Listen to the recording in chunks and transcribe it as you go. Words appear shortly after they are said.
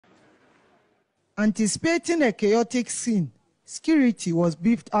Anticipating a chaotic scene, security was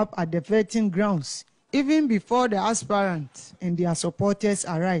beefed up at the vetting grounds even before the aspirants and their supporters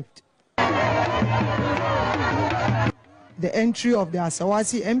arrived. The entry of the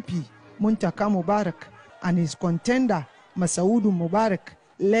Asawase MP, Muntaka Mubarak, and his contender, Masawudu Mubarak,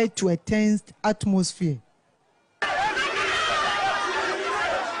 led to a tensed atmosphere.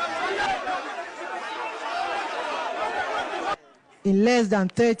 In less than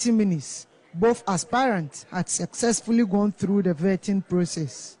 30 minutes, both aspirants had successfully gone through the vetting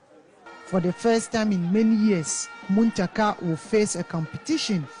process. For the first time in many years, Muntaka will face a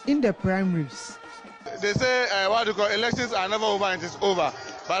competition in the primaries. They say elections are never over and it's over.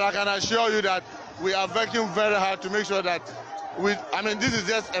 But I can assure you that we are working very hard to make sure that this is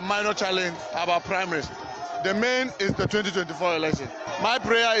just a minor challenge about primaries. The main is the 2024 election. My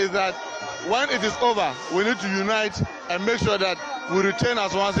prayer is that when it is over, we need to unite and make sure that we retain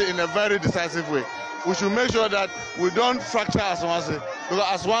Asawase in a very decisive way. We should make sure that we don't fracture Asawase,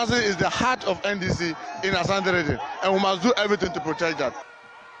 because Asawase is the heart of NDC in Ashanti Region, and we must do everything to protect that.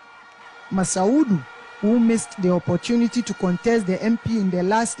 Masawudu, who missed the opportunity to contest the MP in the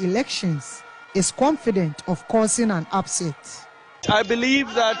last elections, is confident of causing an upset. I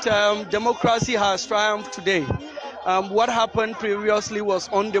believe that democracy has triumphed today. What happened previously was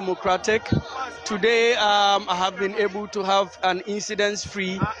undemocratic. Today, I have been able to have an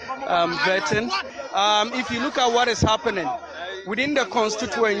incidence-free vetting. If you look at what is happening within the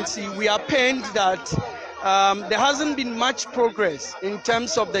constituency, we are pained that there hasn't been much progress in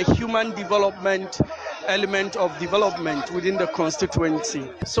terms of the human development element of development within the constituency.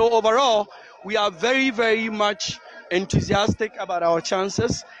 So overall, we are very, very much enthusiastic about our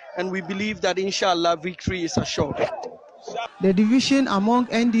chances, and we believe that inshallah victory is assured. The division among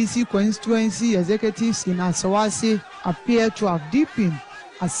NDC constituency executives in Asawase appear to have deepened,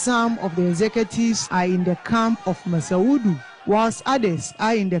 as some of the executives are in the camp of Masawudu, whilst others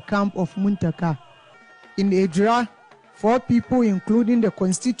are in the camp of Muntaka. In Ejura, 4 people, including the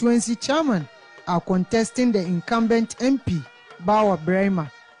constituency chairman, are contesting the incumbent MP, Bawa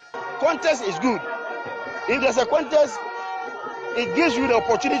Brema. Contest is good. If there's a contest, it gives you the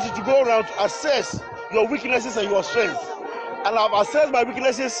opportunity to go around to assess your weaknesses and your strengths. And I've assessed my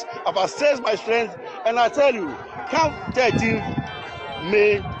weaknesses, I've assessed my strengths, and I tell you, come 13th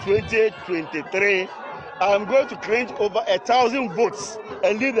May 2023, I'm going to clinch over 1,000 votes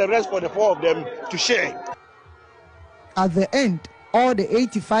and leave the rest for the 4 of them to share. At the end, all the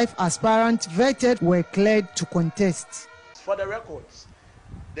 85 aspirants vetted were cleared to contest. For the records,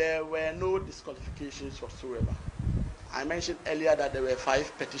 there were no disqualifications whatsoever. I mentioned earlier that there were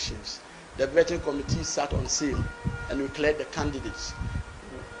 5 petitions. The vetting committee sat on sale and we cleared the candidates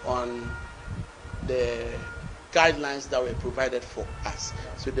on the guidelines that were provided for us.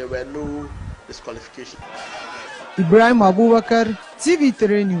 So there were no disqualifications. Ibrahim Abubakar,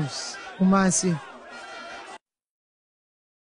 TV3 News, Kumasi.